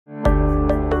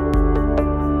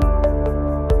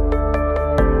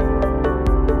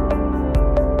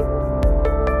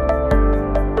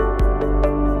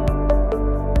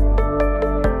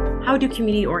do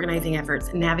community organizing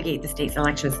efforts navigate the state's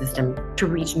election system to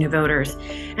reach new voters?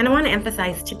 And I want to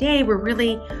emphasize today, we're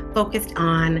really focused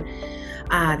on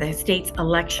the state's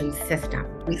election system.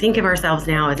 We think of ourselves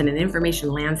now as in an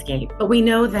information landscape, but we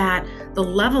know that the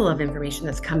level of information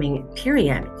that's coming,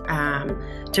 period,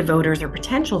 to voters or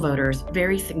potential voters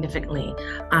varies significantly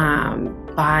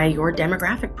by your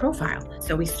demographic profile.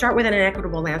 So we start with an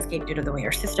inequitable landscape due to the way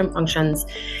our system functions,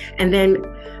 and then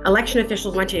election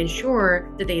officials want to ensure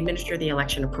that they administer the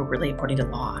election appropriately according to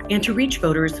law and to reach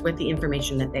voters with the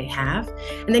information that they have.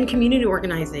 And then community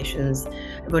organizations,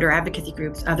 voter advocacy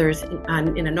groups, others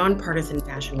in a nonpartisan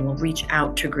fashion will reach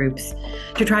out to groups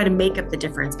to try to make up the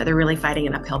difference, but they're really fighting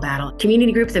an uphill battle.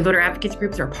 Community groups and voter advocacy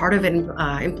groups are part of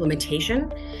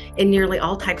implementation in nearly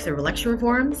all types of election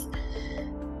reforms,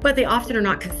 but they often are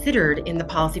not considered in the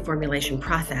policy formulation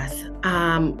process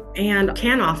and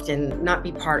can often not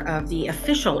be part of the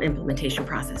official implementation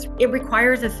process. It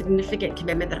requires a significant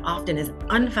commitment that often is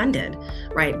unfunded,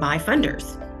 right, by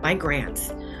funders, by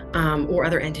grants, or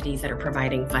other entities that are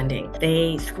providing funding.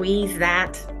 They squeeze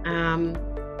that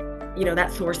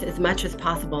that source as much as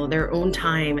possible, their own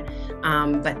time,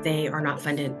 but they are not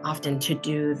funded often to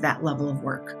do that level of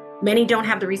work. Many don't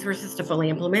have the resources to fully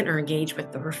implement or engage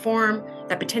with the reform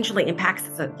that potentially impacts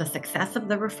the success of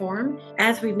the reform.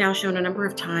 As we've now shown a number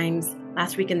of times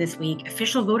last week and this week,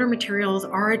 official voter materials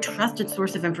are a trusted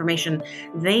source of information.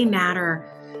 They matter.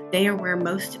 They are where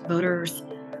most voters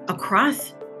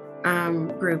across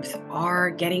groups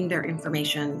are getting their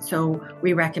information. So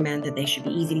we recommend that they should be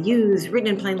easy to use, written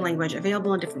in plain language,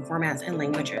 available in different formats and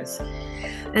languages.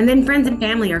 And then friends and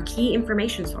family are key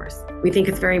information source. We think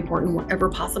it's very important wherever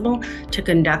possible to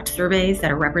conduct surveys that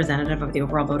are representative of the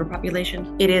overall voter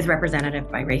population. It is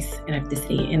representative by race and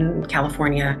ethnicity in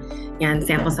California, and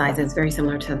sample size is very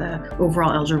similar to the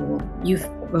overall eligible youth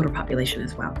voter population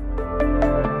as well.